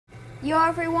Yo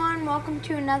everyone, welcome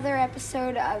to another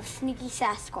episode of Sneaky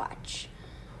Sasquatch.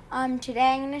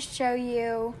 Today I'm going to show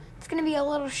you, it's going to be a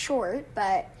little short,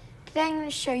 but today I'm going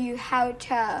to show you how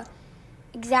to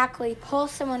exactly pull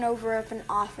someone over of an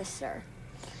officer.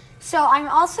 So I'm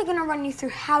also going to run you through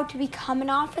how to become an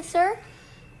officer.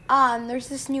 There's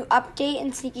this new update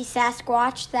in Sneaky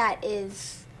Sasquatch that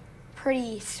is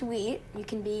pretty sweet. You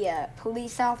can be a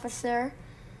police officer,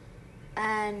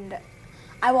 and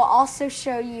I will also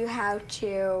show you how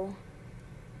to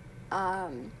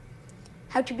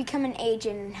become an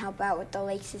agent and help out with the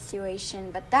lake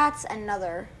situation, but that's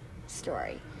another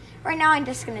story. Right now I'm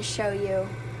just going to show you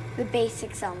the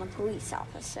basics on the police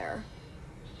officer,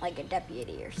 like a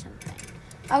deputy or something.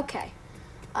 Okay,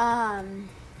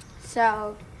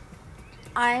 so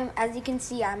as you can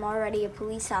see, I'm already a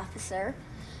police officer,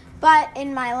 but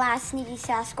in my last Sneaky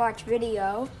Sasquatch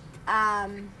video,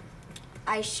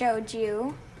 I showed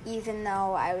you, even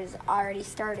though I was already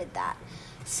started that.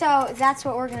 So that's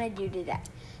what we're going to do today.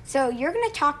 So you're going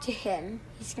to talk to him.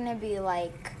 He's going to be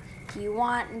like, do you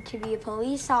want to be a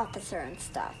police officer and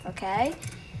stuff, okay?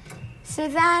 So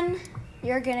then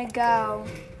you're going to go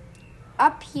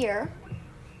up here.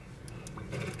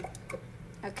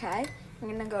 Okay. I'm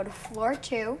going to go to floor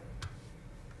 2.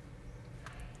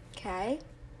 Okay.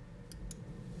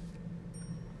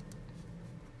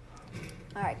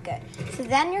 All right, good. So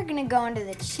then you're going to go into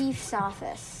the chief's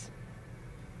office.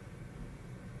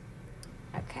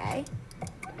 Okay.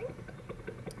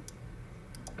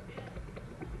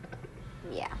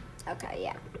 Yeah. Okay,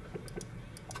 yeah.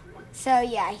 So,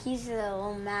 yeah, he's a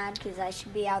little mad because I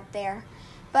should be out there.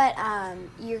 But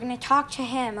you're going to talk to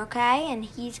him, okay? And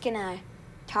he's going to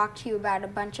talk to you about a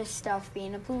bunch of stuff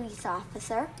being a police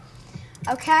officer.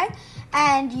 Okay?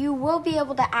 And you will be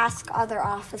able to ask other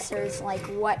officers, like,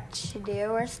 what to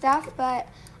do or stuff, but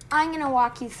I'm going to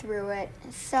walk you through it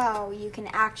so you can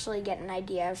actually get an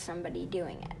idea of somebody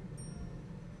doing it.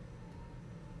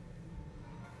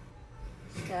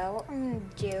 So what I'm going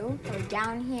to do, go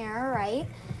down here, right?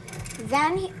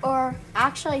 Then,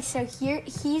 so here,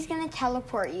 he's going to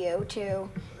teleport you to,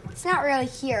 it's not really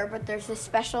here, but there's a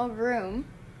special room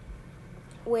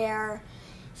where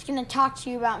he's going to talk to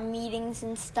you about meetings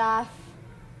and stuff.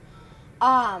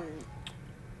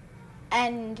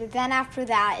 And then after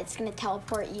that, it's going to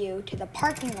teleport you to the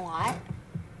parking lot,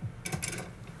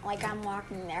 like I'm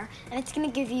walking there, and it's going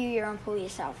to give you your own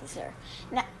police officer.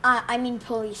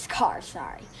 Police car,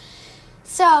 sorry.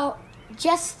 So,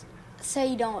 just so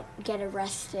you don't get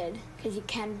arrested, because you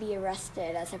can be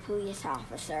arrested as a police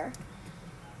officer,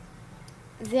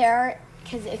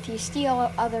 because if you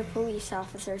steal other police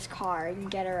officer's car and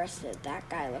get arrested, that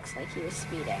guy looks like he was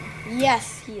speeding.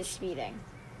 Yes, he is speeding.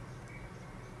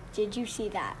 Did you see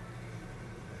that?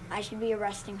 I should be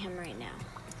arresting him right now.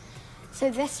 So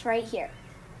this right here,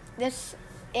 it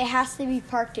has to be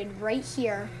parked right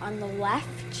here on the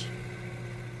left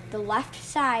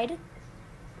side,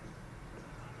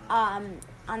 on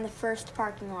the first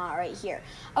parking lot right here.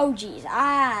 Oh geez,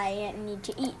 I need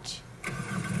to eat.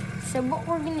 So what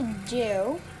we're gonna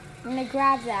do, I'm gonna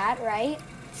grab that, right?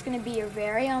 It's gonna be your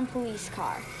very own police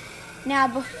car. Now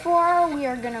before we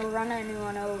are gonna run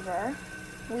anyone over,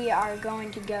 we are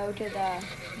going to go get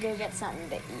something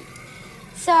to eat.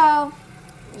 So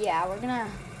yeah, we're gonna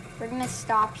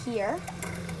stop here.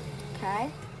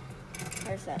 Okay.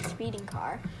 There's that speeding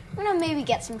car. We're gonna maybe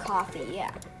get some coffee,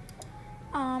 yeah.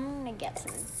 I'm gonna get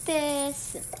some of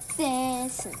this, and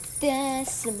this, and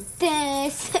this, and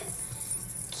this.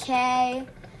 Okay,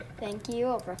 thank you.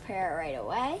 I'll prepare it right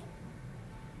away.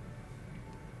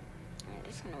 I'm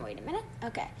just gonna wait a minute.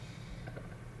 Okay,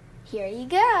 here you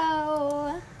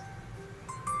go.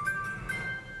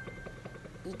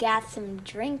 You got some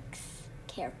drinks.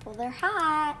 Careful, they're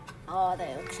hot. Oh,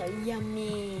 they look so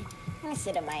yummy. I'm gonna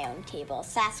sit at my own table.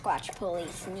 Sasquatch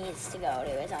police needs to go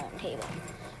to his own table.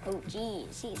 Oh,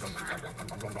 geez, he's hot.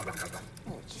 Let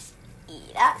me just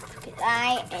eat up, because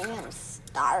I am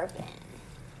starving.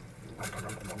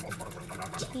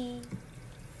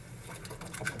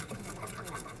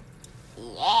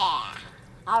 Yeah.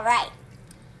 All right,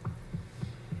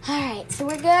 so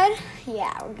we're good?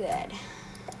 Yeah, we're good.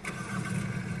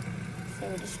 So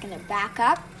we're just going to back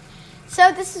up.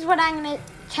 So this is what I'm going to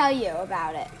tell you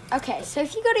about it. Okay, so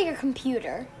if you go to your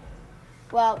computer,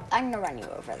 well, I'm going to run you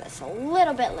over this a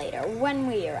little bit later when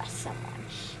we arrest someone.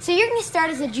 So you're going to start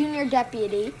as a junior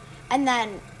deputy, and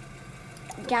then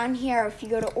down here, if you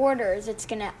go to orders, it's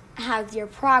going to have your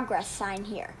progress sign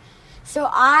here. So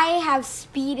I have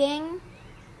speeding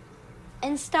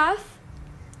and stuff.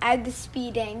 I have the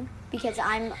speeding because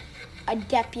I'm a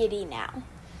deputy now.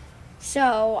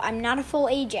 So I'm not a full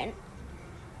agent.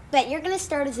 But you're going to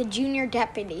start as a junior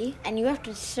deputy, and you have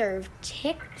to serve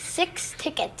 6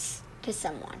 tickets to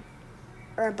someone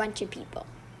or a bunch of people.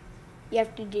 You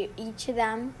have to do each of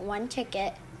them 1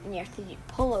 ticket, and you have to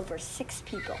pull over 6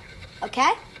 people,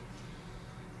 okay?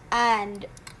 And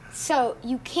so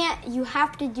you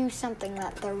have to do something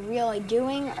that they're really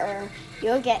doing, or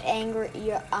you'll get angry.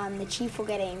 The chief will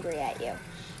get angry at you.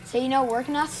 So, we're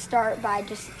going to start by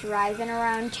just driving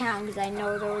around town, because I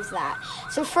know there was that.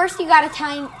 So first you got to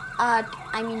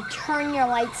turn your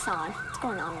lights on. What's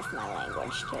going on with my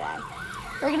language today?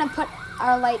 We're going to put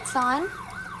our lights on,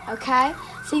 okay?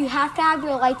 So you have to have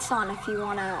your lights on if you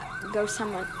want to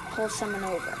pull someone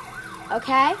over,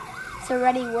 okay? So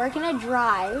ready, we're going to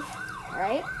drive,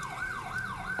 right?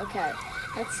 Okay,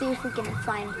 let's see if we can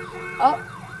find,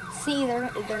 see,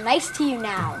 they're nice to you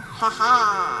now,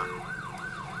 haha.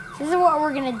 This is what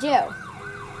we're going to do.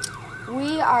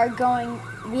 We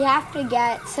have to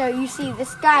get, so you see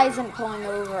this guy isn't pulling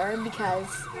over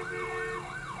because,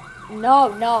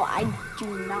 no, I do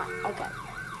not. Okay,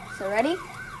 so ready?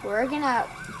 We're going to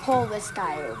pull this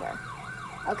guy over.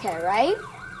 Okay, right?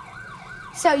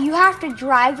 So you have to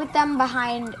drive with them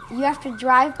behind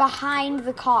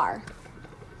the car.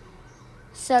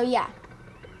 So yeah.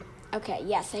 Okay,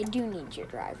 yes, I do need your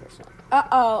driver's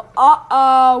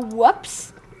license.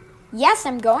 Whoops. Yes,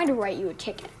 I'm going to write you a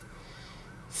ticket.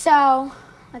 So,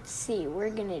 let's see, we're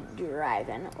going to drive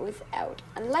in without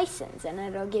a license, and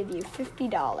it'll give you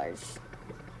 $50.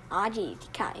 Aw, geez, you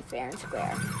caught me fair and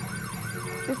square.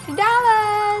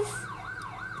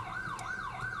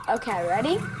 $50! Okay,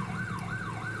 ready?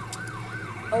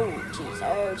 Oh, jeez.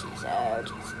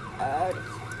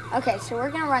 Okay, so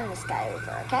we're going to run this guy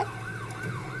over, okay?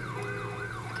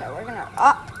 Okay, we're going to,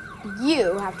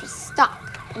 you have to stop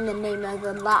in the name of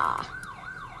the law.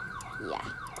 Yeah,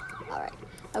 all right.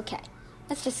 Okay,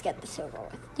 let's just get this over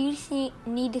with. Do you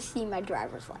need to see my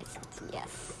driver's license?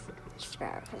 Yes. Just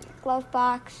grab it from the glove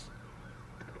box.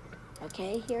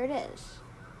 Okay, here it is.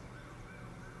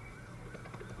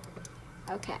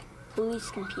 Okay, police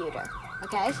computer.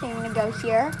 Okay, so you're going to go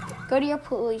here, go to your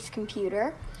police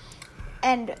computer,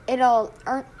 and it'll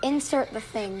insert the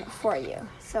thing for you.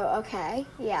 So, okay,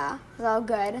 yeah, it's all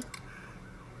good.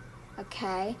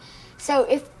 Okay, so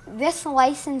if this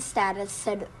license status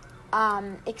said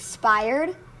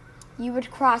expired, you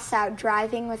would cross out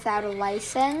driving without a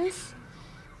license,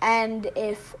 and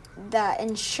if the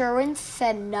insurance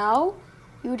said no,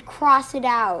 you would cross it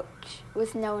out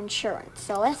with no insurance.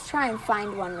 So let's try and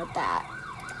find one with that.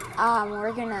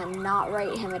 We're gonna not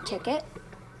write him a ticket.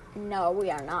 No,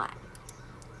 we are not.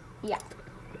 Yeah.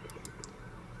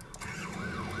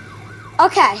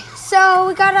 Okay, so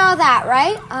we got all that,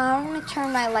 right? I'm going to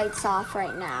turn my lights off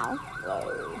right now.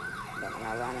 Whoa, don't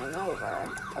want to run him over.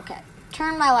 Okay,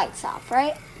 turn my lights off,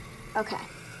 right? Okay,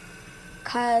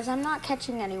 because I'm not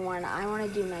catching anyone. I want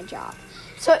to do my job.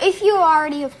 So if you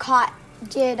already have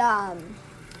did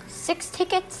 6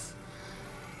 tickets,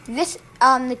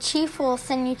 the chief will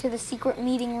send you to the secret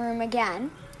meeting room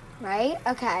again, right?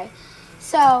 Okay,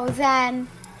 so then,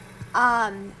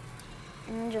 I'm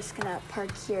just going to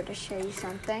park here to show you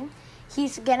something.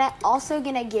 He's also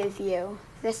going to give you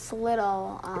this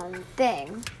little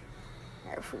thing.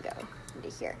 Here, if we go into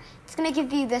here. It's going to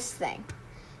give you this thing.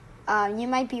 You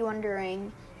might be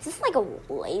wondering, is this like a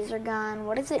laser gun?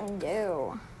 What does it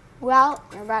do? Well,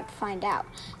 you're about to find out.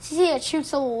 So you see, it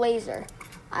shoots a laser.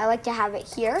 I like to have it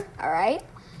here, all right?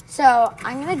 So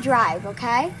I'm going to drive,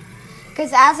 okay?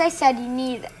 Because as I said,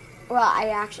 I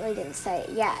actually didn't say it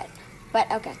yet. But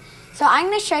okay. So I'm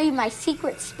going to show you my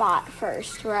secret spot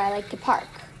first where I like to park.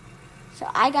 So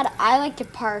I like to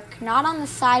park not on the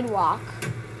sidewalk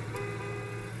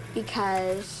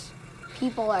because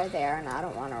people are there and I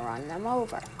don't want to run them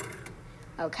over.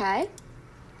 Okay?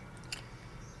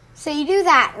 So you do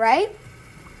that, right?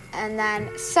 And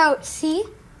then, so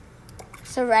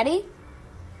ready?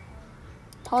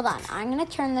 Hold on, I'm going to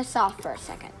turn this off for a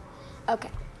second.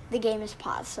 Okay, the game is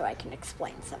paused so I can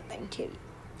explain something to you.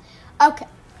 Okay.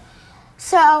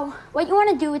 So, what you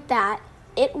want to do with that,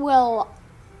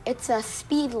 it's a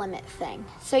speed limit thing.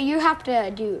 So you have to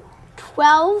do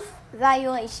 12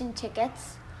 valuation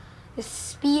tickets, the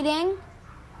speeding,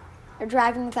 or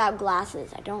driving without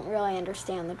glasses. I don't really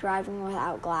understand the driving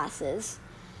without glasses.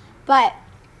 But,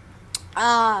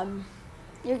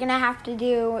 you're going to have to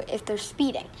do if they're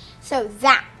speeding. So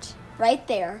that, right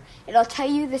there, it'll tell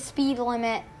you the speed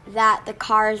limit that the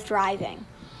car is driving.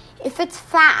 If it's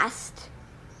fast,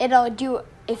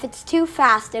 if it's too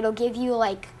fast, it'll give you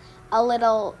like a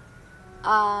little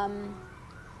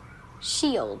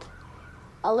shield.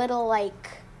 A little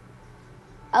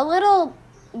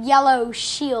yellow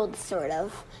shield, sort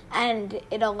of, and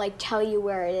it'll like tell you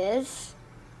where it is.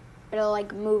 It'll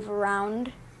like move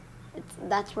around.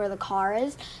 That's where the car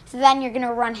is. So then you're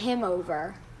gonna run him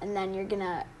over, and then you're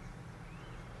gonna,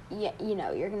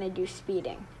 you're gonna do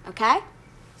speeding. Okay?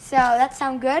 So that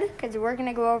sound good? Because we're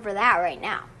gonna go over that right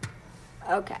now.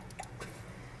 Okay.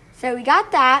 So we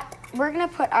got that. We're gonna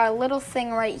put our little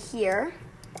thing right here.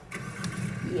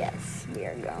 Yes, we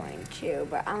are going to.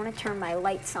 But I want to turn my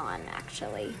lights on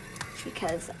actually,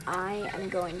 because I am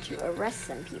going to arrest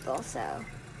some people. So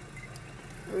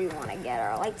we want to get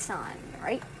our lights on,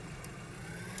 right?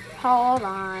 Hold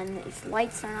on, these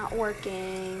lights are not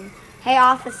working. Hey,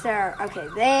 officer. Okay,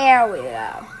 there we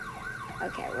go.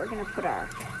 Okay, we're gonna put our...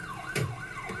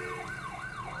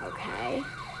 Okay.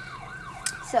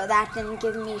 So that didn't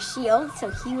give me a shield, so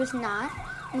he was not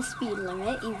in the speed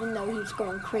limit, even though he was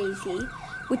going crazy,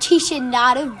 which he should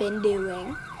not have been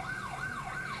doing.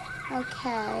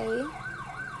 Okay.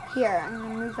 Here, I'm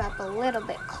gonna move up a little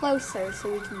bit closer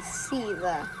so we can see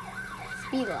the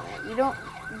speed limit. You don't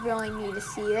really need to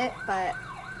see it, but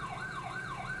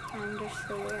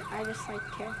I just like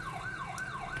to.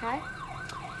 Okay?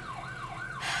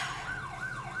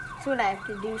 That's what I have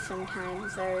to do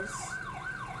sometimes. There's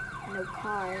no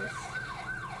cars.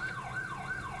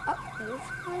 Oh, there's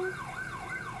one.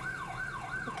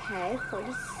 Okay,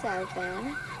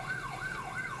 47.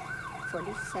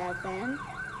 47.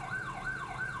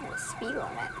 The speed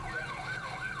limit.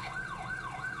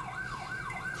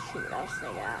 Let's see what else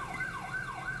they got.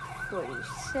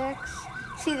 46.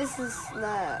 See, this is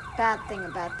the bad thing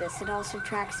about this. It also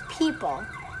tracks people.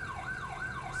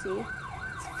 See?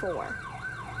 It's 4.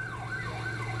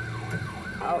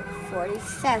 Oh,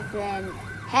 47.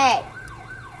 Hey!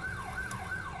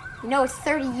 You know it's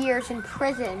 30 years in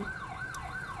prison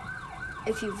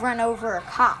if you've run over a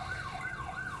cop.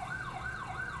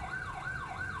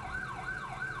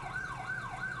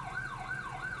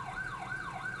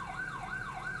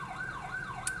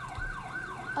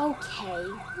 Okay,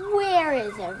 where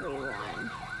is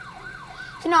everyone?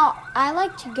 So now, I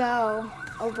like to go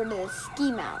over to the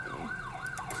ski mountain.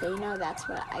 So that's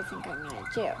what I think I'm going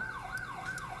to do.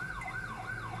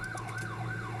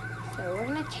 So we're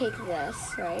going to take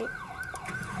this, right?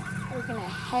 We're going to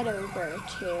head over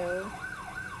to...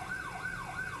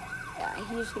 Yeah,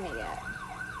 he's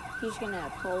going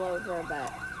to pull over,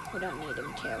 but we don't need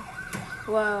him to.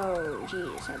 Whoa,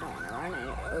 geez, I don't want to run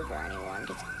over anyone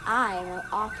because I am an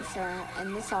officer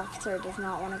and this officer does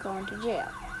not want to go into jail.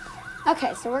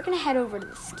 Okay, so we're going to head over to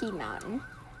the ski mountain,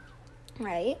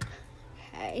 right?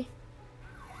 Okay.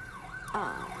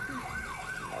 Over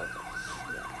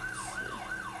here, let's see.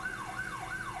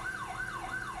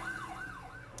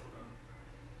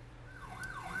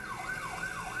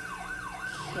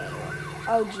 Okay,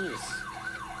 oh, geez.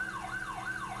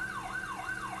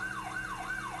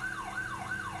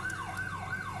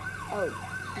 Oh,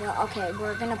 no, okay,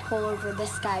 we're going to pull over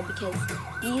this guy because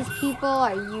these people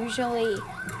are usually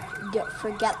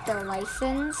forget their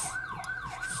license.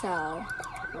 So,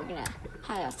 we're going to...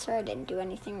 Hi, sir, I didn't do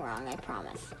anything wrong, I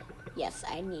promise. Yes,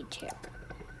 I need to.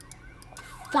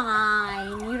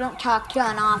 Fine, you don't talk to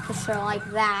an officer like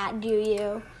that, do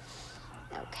you?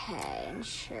 Okay,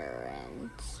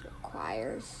 insurance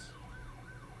requires...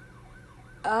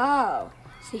 Oh,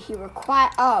 so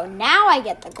oh, now I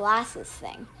get the glasses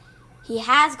thing. He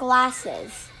has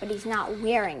glasses, but he's not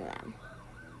wearing them.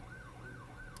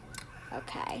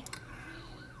 Okay.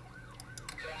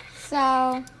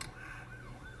 So,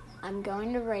 I'm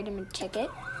going to write him a ticket.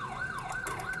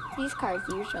 These cars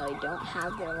usually don't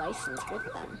have their license with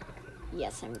them.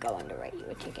 Yes, I'm going to write you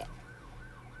a ticket.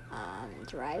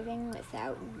 Driving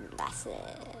without glasses.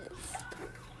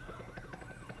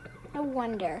 No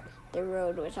wonder the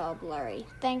road was all blurry.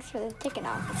 Thanks for the ticket,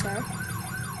 officer.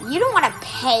 You don't want to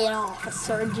pay an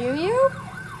officer, do you?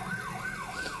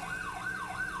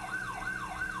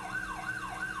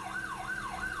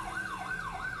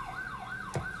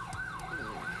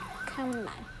 Come on.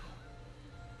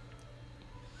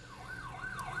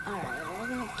 Alright, we're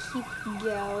going to keep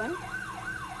going.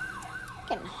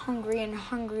 Getting hungrier and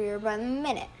hungrier by the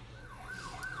minute.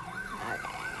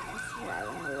 Okay, let's drive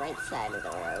on the right side of the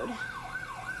road.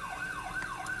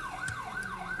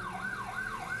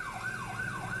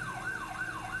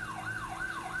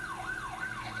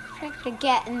 To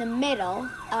get in the middle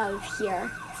of here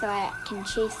so I can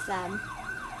chase them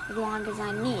as long as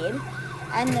I need.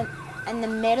 And the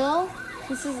middle,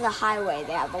 this is the highway.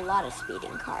 They have a lot of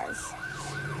speeding cars.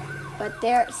 But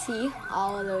see,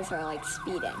 all of those are like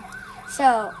speeding.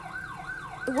 So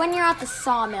when you're at the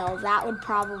sawmill, that would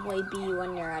probably be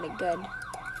when you're at a good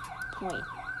point.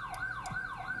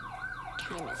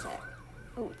 time is it?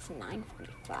 Oh, it's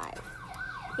 9:45.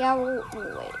 Yeah, we'll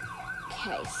wait.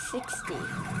 Okay, 60.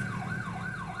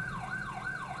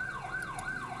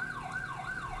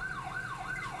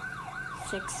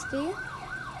 60.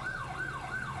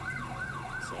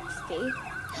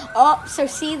 Oh, so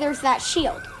see, there's that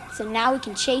shield. So now we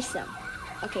can chase him.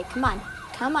 Okay, come on.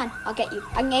 Come on. I'll get you.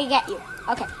 I'm gonna get you.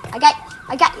 Okay, I got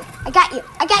you.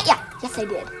 Yes, I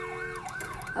did.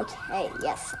 Okay,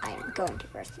 yes, I'm going to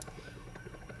first.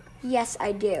 Yes,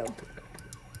 I do.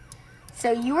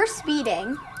 So you are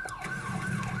speeding.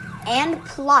 And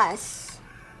plus.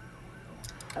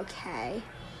 Okay.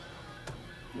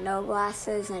 No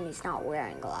glasses, and he's not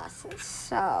wearing glasses.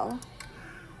 So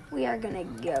we are gonna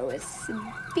go with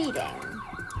speeding.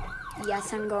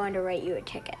 Yes, I'm going to write you a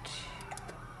ticket.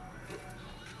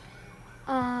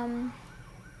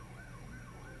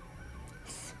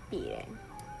 Speeding.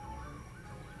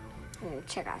 I'm gonna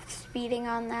check off speeding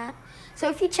on that. So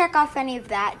if you check off any of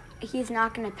that, he's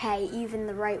not gonna pay even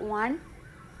the right one,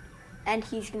 and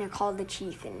he's gonna call the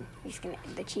chief, and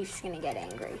the chief's gonna get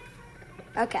angry.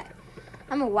 Okay.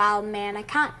 I'm a wild man. I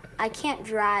can't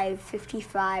drive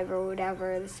 55 or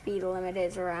whatever the speed limit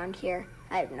is around here.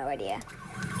 I have no idea.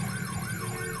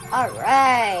 All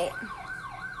right.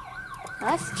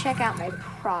 Let's check out my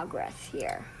progress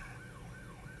here.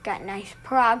 Got nice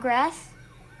progress.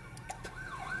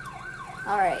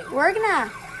 All right, we're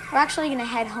actually gonna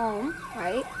head home,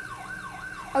 right?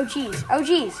 Oh geez.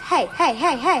 Hey.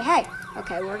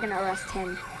 Okay, we're gonna arrest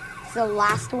him. It's the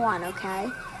last one,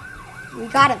 okay? We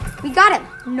got him.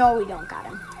 No, we don't got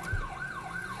him.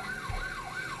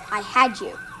 I had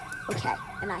you. Okay,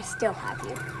 and I still have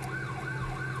you.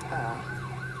 Okay.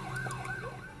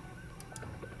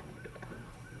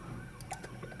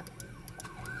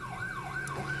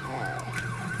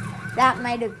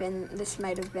 This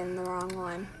might have been the wrong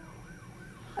one.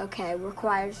 Okay,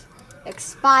 requires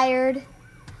expired.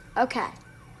 Okay.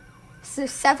 So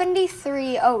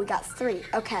 73, oh, we got 3.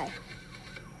 Okay.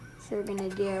 So we're gonna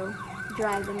do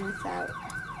driving without.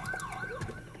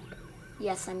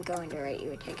 Yes, I'm going to write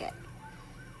you a ticket.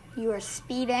 You are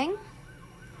speeding.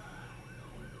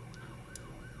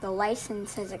 The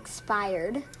license has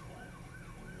expired.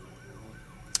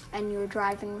 And you're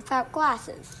driving without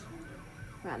glasses.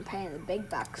 I'm paying the big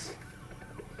bucks.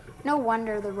 No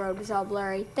wonder the road was all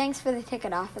blurry. Thanks for the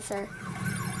ticket, officer.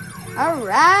 All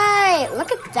right,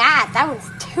 look at that. That was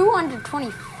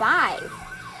 225.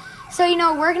 So,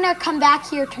 we're going to come back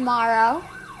here tomorrow.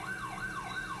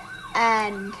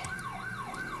 And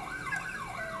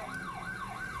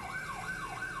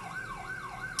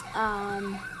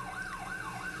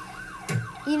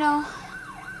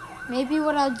maybe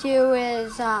what I'll do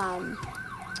is,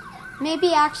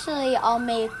 maybe actually I'll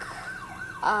make,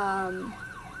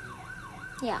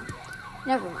 yeah,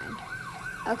 never mind.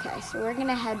 Okay, so we're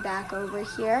gonna head back over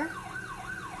here.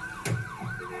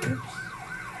 Oops.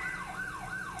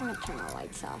 I'm gonna turn the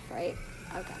lights off, right?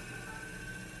 Okay.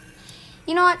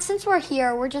 You know what, since we're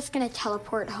here, we're just gonna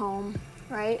teleport home,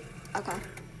 right? Okay.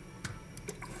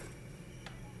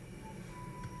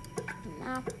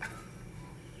 Map.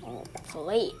 Oh, it's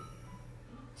late.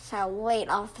 That's how late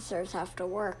officers have to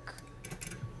work.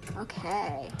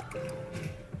 Okay.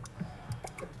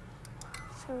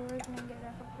 So we're gonna get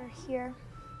over here.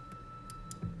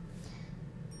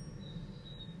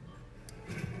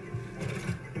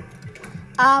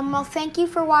 Well, thank you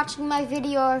for watching my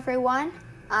video, everyone.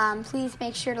 Please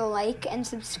make sure to like and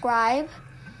subscribe.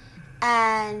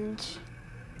 And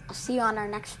I'll see you on our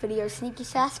next video, Sneaky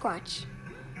Sasquatch.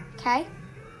 Okay?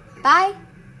 Bye.